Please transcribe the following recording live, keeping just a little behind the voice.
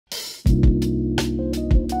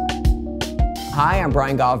Hi, I'm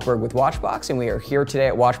Brian Govberg with Watchbox, and we are here today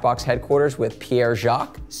at Watchbox headquarters with Pierre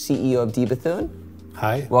Jacques, CEO of Bethune.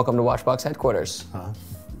 Hi. Welcome to Watchbox headquarters.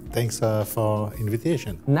 Thanks for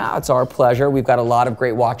invitation. No, it's our pleasure. We've got a lot of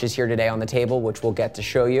great watches here today on the table, which we'll get to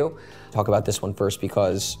show you. Talk about this one first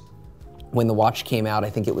because when the watch came out, I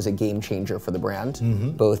think it was a game changer for the brand,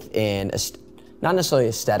 both in, not necessarily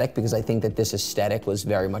aesthetic, because I think that this aesthetic was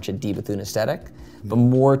very much a Bethune aesthetic, but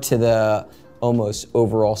more to the almost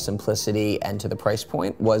overall simplicity and to the price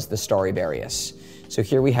point was the Starry Varius. So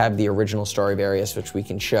here we have the original Starry Varius, which we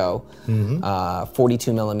can show,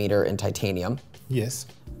 42 millimeter in titanium. Yes.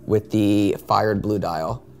 With the fired blue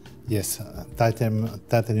dial. Yes,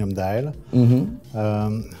 titanium dial. So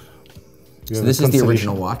this is the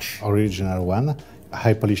original watch. Original one.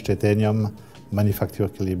 High polished titanium, manufacturer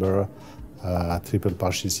caliber, triple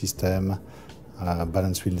partial system,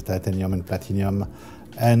 balance wheel titanium and platinum,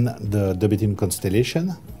 and the Bethune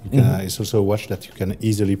constellation. It's also a watch that you can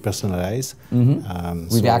easily personalize.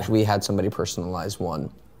 We've actually had somebody personalize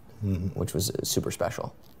one, which was super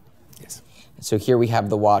special. Yes. So here we have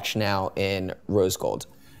the watch now in rose gold.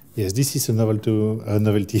 Yes, this is a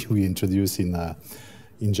novelty we introduced in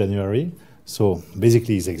January. So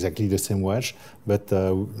basically, it's exactly the same watch, but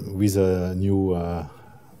with a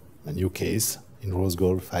new case in rose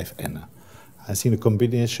gold 5N. I think the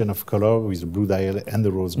combination of color with the blue dial and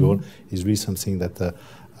the rose gold is really something that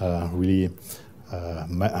really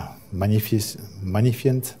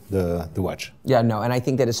magnificent the watch. Yeah, no, and I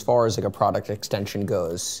think that as far as like a product extension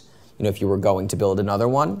goes, you know, if you were going to build another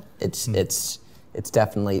one, it's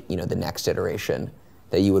definitely, you know, the next iteration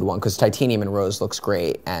that you would want, because titanium and rose looks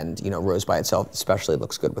great, and you know, rose by itself especially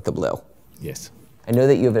looks good with the blue. Yes. I know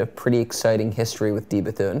that you have a pretty exciting history with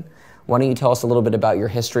Bethune. Why don't you tell us a little bit about your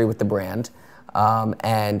history with the brand,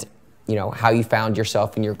 and you know, how you found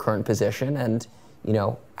yourself in your current position, and you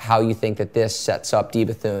know, how you think that this sets up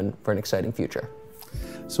Bethune for an exciting future.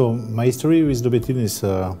 So my history with Bethune is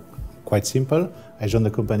quite simple. I joined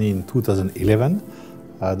the company in 2011.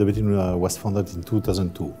 Bethune was founded in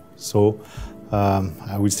 2002. So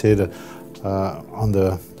I would say that on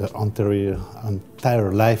the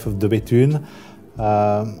entire life of Bethune,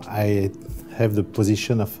 I have the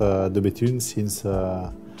position of Bethune since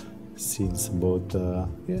about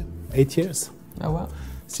 8 years. Oh wow!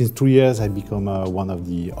 Since 2 years, I become one of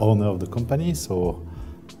the owner of the company. So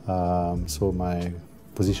so my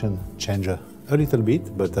position changed a little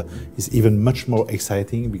bit, but it's even much more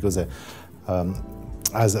exciting because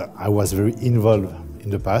as I was very involved in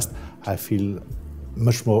the past, I feel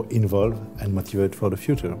much more involved and motivated for the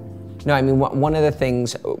future. No, I mean, one of the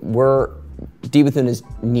things Bethune is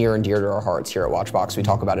near and dear to our hearts here at Watchbox. We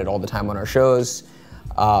talk about it all the time on our shows.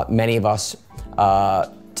 Many of us,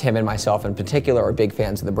 Tim and myself in particular, are big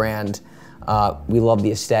fans of the brand. We love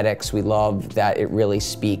the aesthetics. We love that it really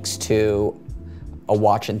speaks to a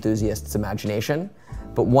watch enthusiast's imagination.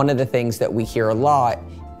 But one of the things that we hear a lot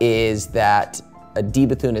is that a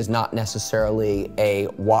Bethune is not necessarily a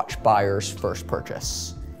watch buyer's first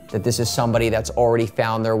purchase. That this is somebody that's already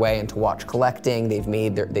found their way into watch collecting.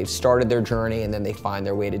 They've started their journey, and then they find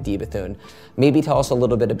their way to Bethune. Maybe tell us a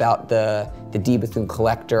little bit about the Bethune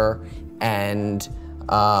collector and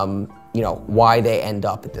you know, why they end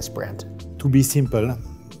up at this brand. To be simple,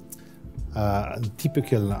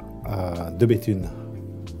 typical Bethune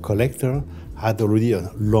collector had already a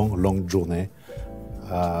long journey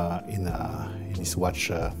in his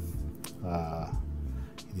watch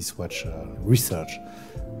research.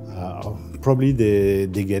 Probably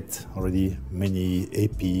they get already many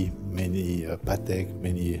AP, many Patek,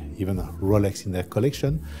 many even Rolex in their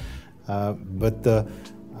collection, but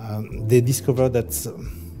they discover that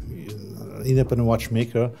independent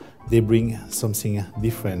watchmaker, they bring something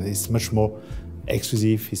different. It's much more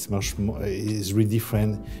exclusive. It's really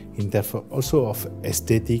different in terms also of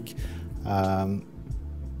aesthetic.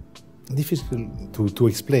 Difficult to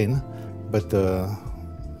explain, but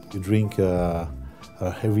you drink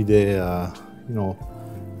everyday, you know,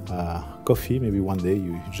 coffee. Maybe one day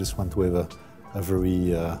you just want to have a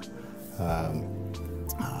very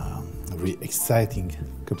exciting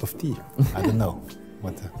cup of tea. I don't know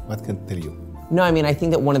what can I tell you. No, I mean, I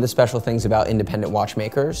think that one of the special things about independent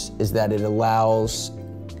watchmakers is that it allows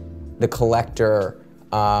the collector,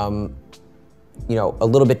 you know, a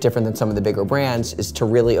little bit different than some of the bigger brands, is to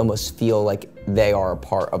really almost feel like they are a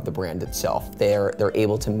part of the brand itself. They're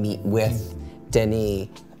able to meet with Denis,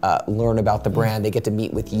 learn about the brand. They get to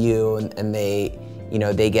meet with you, and they, you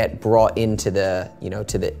know, they get brought into the, you know,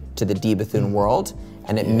 to the Bethune world,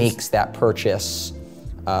 and it makes that purchase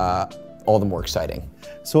all the more exciting.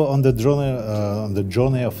 So on the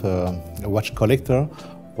journey of a watch collector,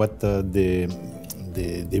 what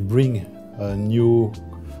they bring a new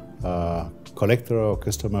collector or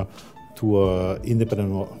customer to an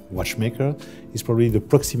independent watchmaker is probably the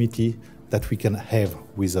proximity that we can have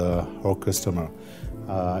with our customer.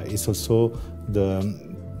 It's also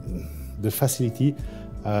the facility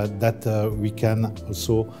that we can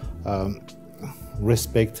also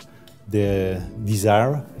respect their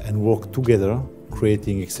desire and work together,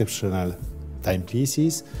 creating exceptional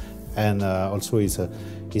timepieces, and also it's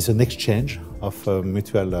an exchange of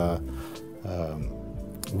mutual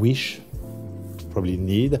wish, probably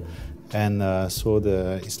need, and so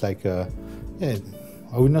it's like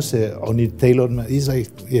I would not say only tailored. It's like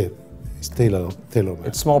it's tailored.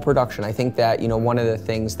 It's small production. I think that one of the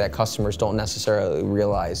things that customers don't necessarily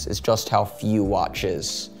realize is just how few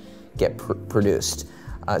watches get produced.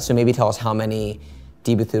 So maybe tell us how many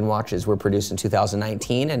D. Bethune watches were produced in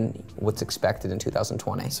 2019 and what's expected in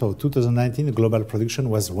 2020. So 2019, the global production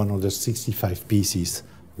was 165 pieces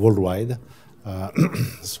worldwide.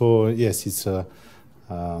 So yes, it's.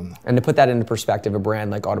 And to put that into perspective, a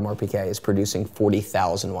brand like Audemars Piguet is producing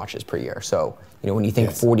 40,000 watches per year. So when you think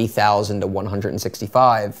yes. 40,000 to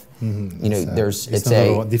 165, it's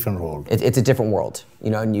a different world. It's a different world,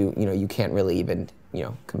 and you can't really even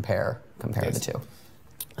compare yes. the two.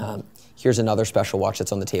 Here's another special watch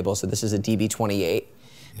that's on the table. So this is a DB28,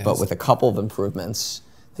 yes. but with a couple of improvements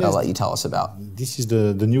that I'll let you tell us about. This is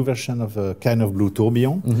the new version of a Kind of Blue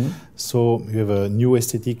tourbillon. Mm-hmm. So you have a new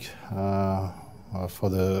aesthetic for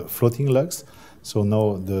the floating lugs. So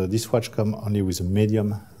now this watch comes only with a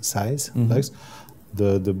medium size mm-hmm. lugs.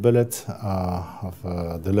 The bullet of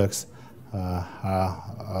the lugs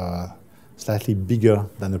are slightly bigger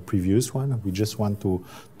than the previous one. We just want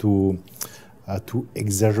to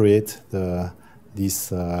exaggerate this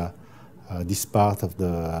part of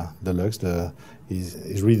the lugs.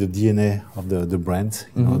 Is really the DNA of the brand,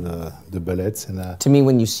 mm-hmm. the bullets. And to me,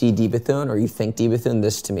 when you see D. Bethune or you think D. Bethune,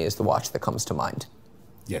 this to me is the watch that comes to mind.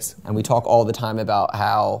 Yes. And we talk all the time about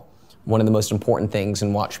how one of the most important things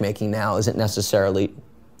in watchmaking now isn't necessarily,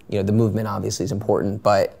 the movement obviously is important,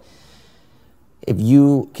 but if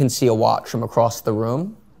you can see a watch from across the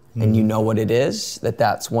room mm-hmm. and you know what it is,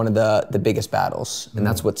 that's one of the biggest battles. And mm-hmm.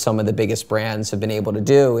 that's what some of the biggest brands have been able to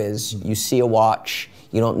do is mm-hmm. you see a watch,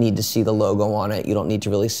 you don't need to see the logo on it, you don't need to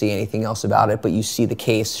really see anything else about it, but you see the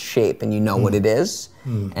case shape and you know mm-hmm. what it is.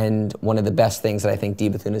 Mm-hmm. And one of the best things that I think D.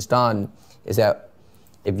 Bethune has done is that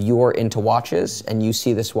if you're into watches and you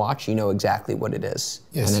see this watch, you know exactly what it is.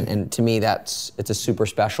 Yes. And to me, it's a super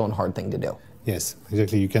special and hard thing to do. Yes,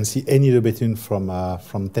 exactly. You can see any De Bethune from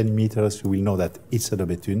 10 meters, you will know that it's a De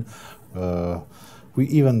Bethune. We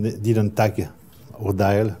even didn't tag our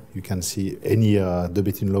dial. You can see any De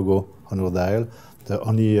Bethune logo on our dial. The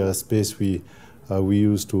only space we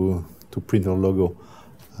use to print our logo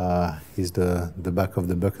is the back of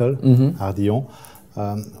the buckle, mm-hmm. Ardillon.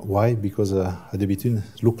 Why? Because a De Bethune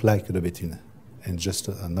look like a De Bethune and just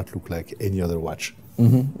not look like any other watch.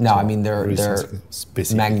 Mm-hmm. No, so I mean they're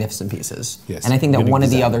magnificent pieces. Yes. And I think that one of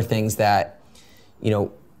the other things that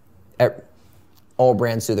all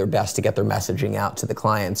brands do their best to get their messaging out to the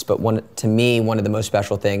clients, but to me one of the most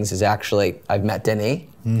special things is actually I've met Denis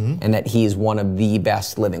mm-hmm. and that he's one of the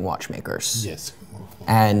best living watchmakers. Yes.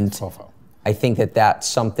 And I think that that's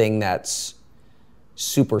something that's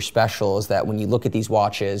super special is that when you look at these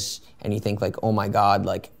watches and you think like, oh my God,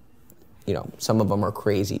 like, some of them are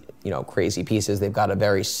crazy, crazy pieces. They've got a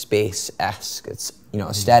very space-esque,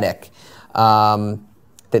 aesthetic.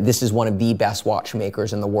 That this is one of the best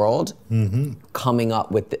watchmakers in the world, mm-hmm. coming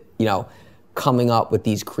up with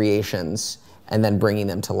these creations and then bringing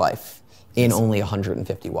them to life in only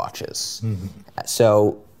 150 watches. Mm-hmm.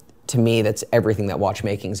 So to me, that's everything that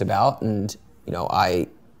watchmaking is about. And I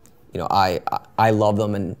love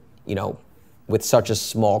them, and with such a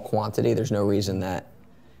small quantity, there's no reason that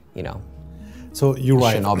So you're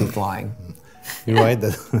right. Shouldn't all be flying. You're right.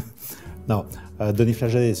 That no, Denis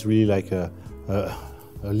Flageolet is really like a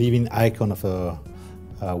living icon of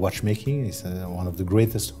watchmaking. He's one of the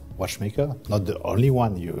greatest watchmaker. Not the only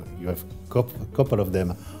one. You have a couple of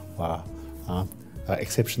them who are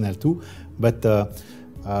exceptional too. But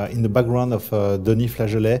in the background of Denis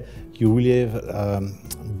Flageolet, you really have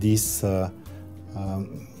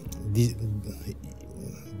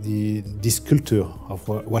this culture of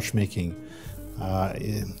watchmaking.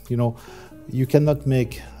 You cannot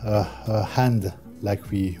make a hand like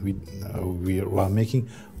we are making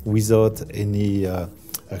without any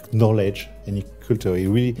knowledge, any culture. He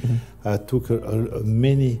really mm-hmm. Took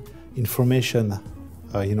many information,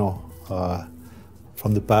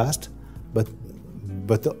 from the past, but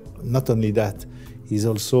not only that. He's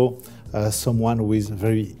also someone who is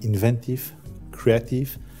very inventive,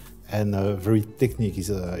 creative, and very technique. He's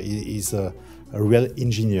a real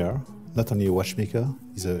engineer, not only a watchmaker,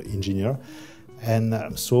 he's an engineer. And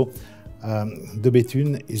the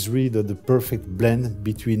Bethune is really the perfect blend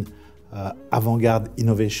between avant-garde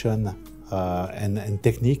innovation and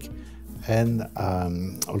technique, and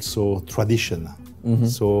also tradition.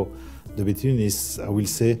 So the Bethune is, I will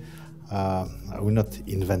say, I will not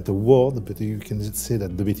invent a word, but you can say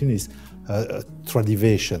that the Bethune is a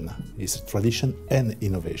tradivation. It's tradition and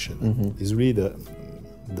innovation. It's really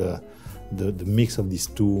the mix of these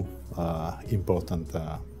two important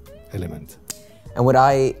elements. And what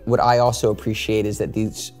I also appreciate is that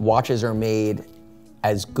these watches are made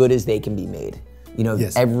as good as they can be made. You know,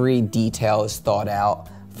 yes. Every detail is thought out,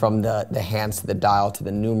 from the hands to the dial to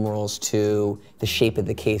the numerals to the shape of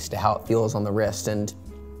the case to how it feels on the wrist. And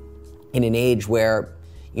in an age where,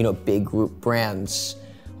 you know, big group brands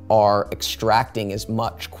are extracting as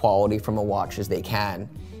much quality from a watch as they can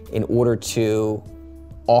in order to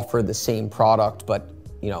offer the same product but,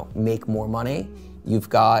 you know, make more money, you've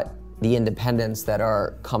got the independents that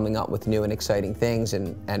are coming up with new and exciting things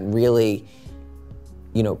and really,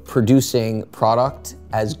 you know, producing product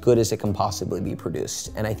as good as it can possibly be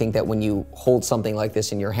produced. And I think that when you hold something like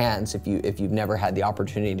this in your hands, if you've never had the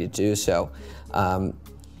opportunity to do so,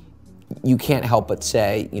 you can't help but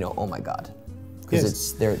say, you know, oh my God,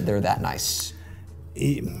 because yes. they're that nice.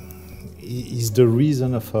 Is the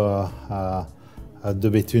reason of the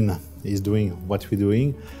Bethune is doing what we're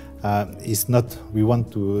doing. It's not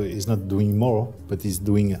doing more, but it's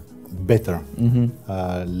doing better.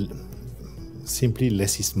 Simply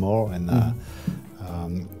less is more,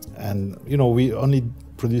 and you know, we only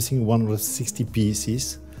producing 160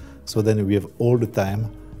 pieces, so then we have all the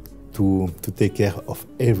time to take care of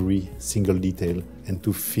every single detail and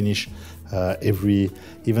to finish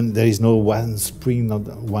even there is no one spring, not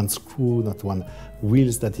one screw, not one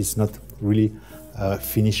wheels that is not really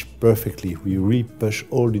finished perfectly. We really push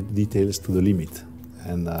all the details to the limit,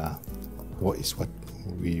 and what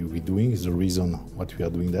we're doing is the reason what we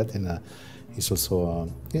are doing that, and it's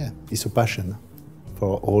also it's a passion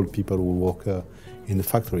for all people who work in the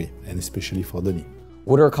factory, and especially for Denis.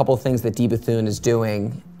 What are a couple of things that D. Bethune is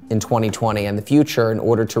doing in 2020 and the future in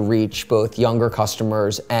order to reach both younger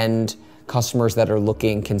customers and customers that are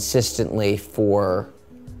looking consistently for,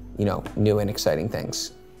 you know, new and exciting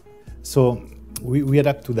things? So we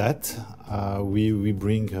adapt to that. We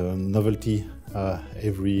bring a novelty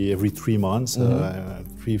every 3 months,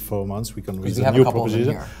 3-4 months. We can release a new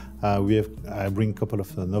proposition. I bring a couple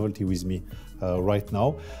of novelty with me right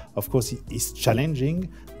now. Of course, it's challenging,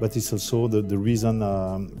 but it's also the reason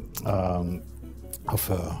of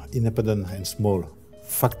independent and small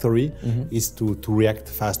factory is to react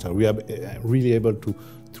faster. We are really able to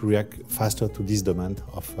react faster to this demand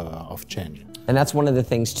of change. And that's one of the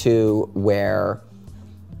things too, where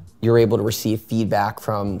you're able to receive feedback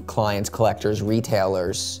from clients, collectors,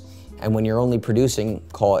 retailers, and when you're only producing,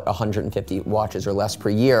 call it 150 watches or less per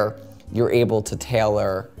year, you're able to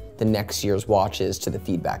tailor the next year's watches to the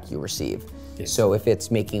feedback you receive. Yes. So if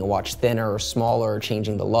it's making a watch thinner or smaller,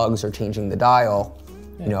 changing the lugs or changing the dial,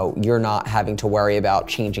 you know, you're not having to worry about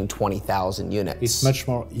changing 20,000 units. It's much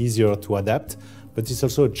more easier to adapt, but it's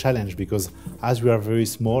also a challenge because as we are very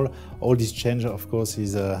small, all this change, of course,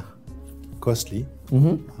 is costly.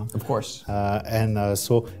 Of course.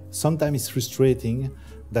 So sometimes it's frustrating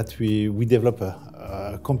that we develop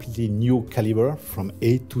a completely new caliber from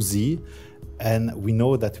A to Z, and we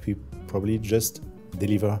know that we probably just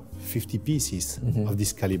deliver 50 pieces of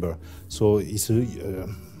this caliber. So it's a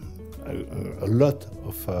lot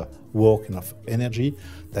of work and of energy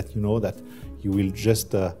that you know that you will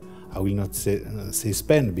just, I will not say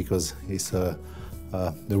spend because it's the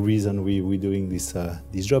reason we're doing this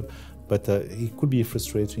job, but it could be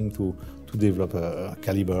frustrating to develop a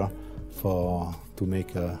caliber to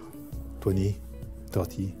make 20,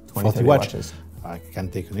 30, 40 watches. I can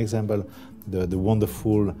take an example, the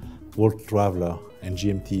wonderful World Traveler and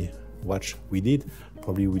GMT watch we did,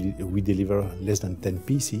 probably we deliver less than 10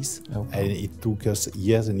 pieces, and it took us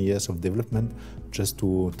years and years of development just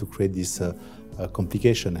to create this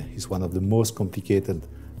complication. It's one of the most complicated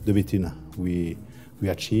Bethune we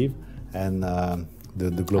achieve, and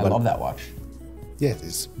the global. I love that watch. Yeah,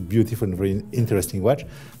 it's beautiful and very interesting watch,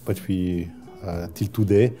 but we till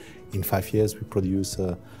today, in 5 years, we produce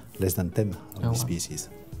less than 10 of these pieces.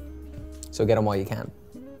 So get them while you can.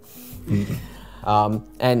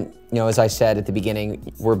 And you know, as I said at the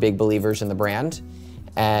beginning, we're big believers in the brand,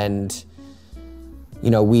 and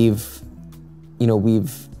we've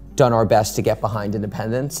done our best to get behind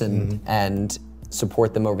independence, and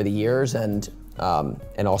support them over the years and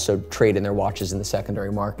also trade in their watches in the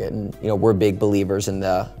secondary market. And we're big believers in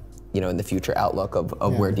the in the future outlook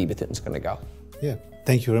of where DB Bethune is going to go. Yeah,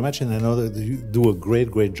 thank you very much, and I know that you do a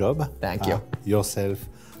great job. Thank you. Yourself,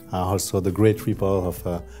 also the great report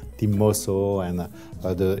of Team Mosso and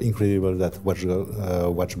the incredible that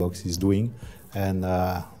Watchbox is doing, and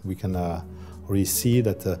we can really see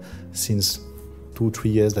that since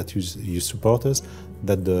 2-3 years that you support us,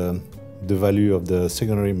 that the value of the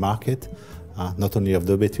secondary market, not only of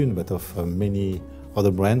the Bethune but of many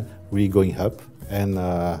other brands, really going up, and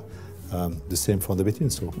the same for the Bethune.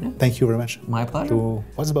 So thank you very much. My pleasure. To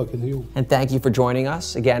Watchbox and to you. And thank you for joining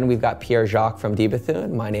us. Again, we've got Pierre Jacques from DB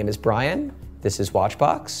Bethune. My name is Brian. This is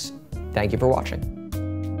Watchbox. Thank you for watching.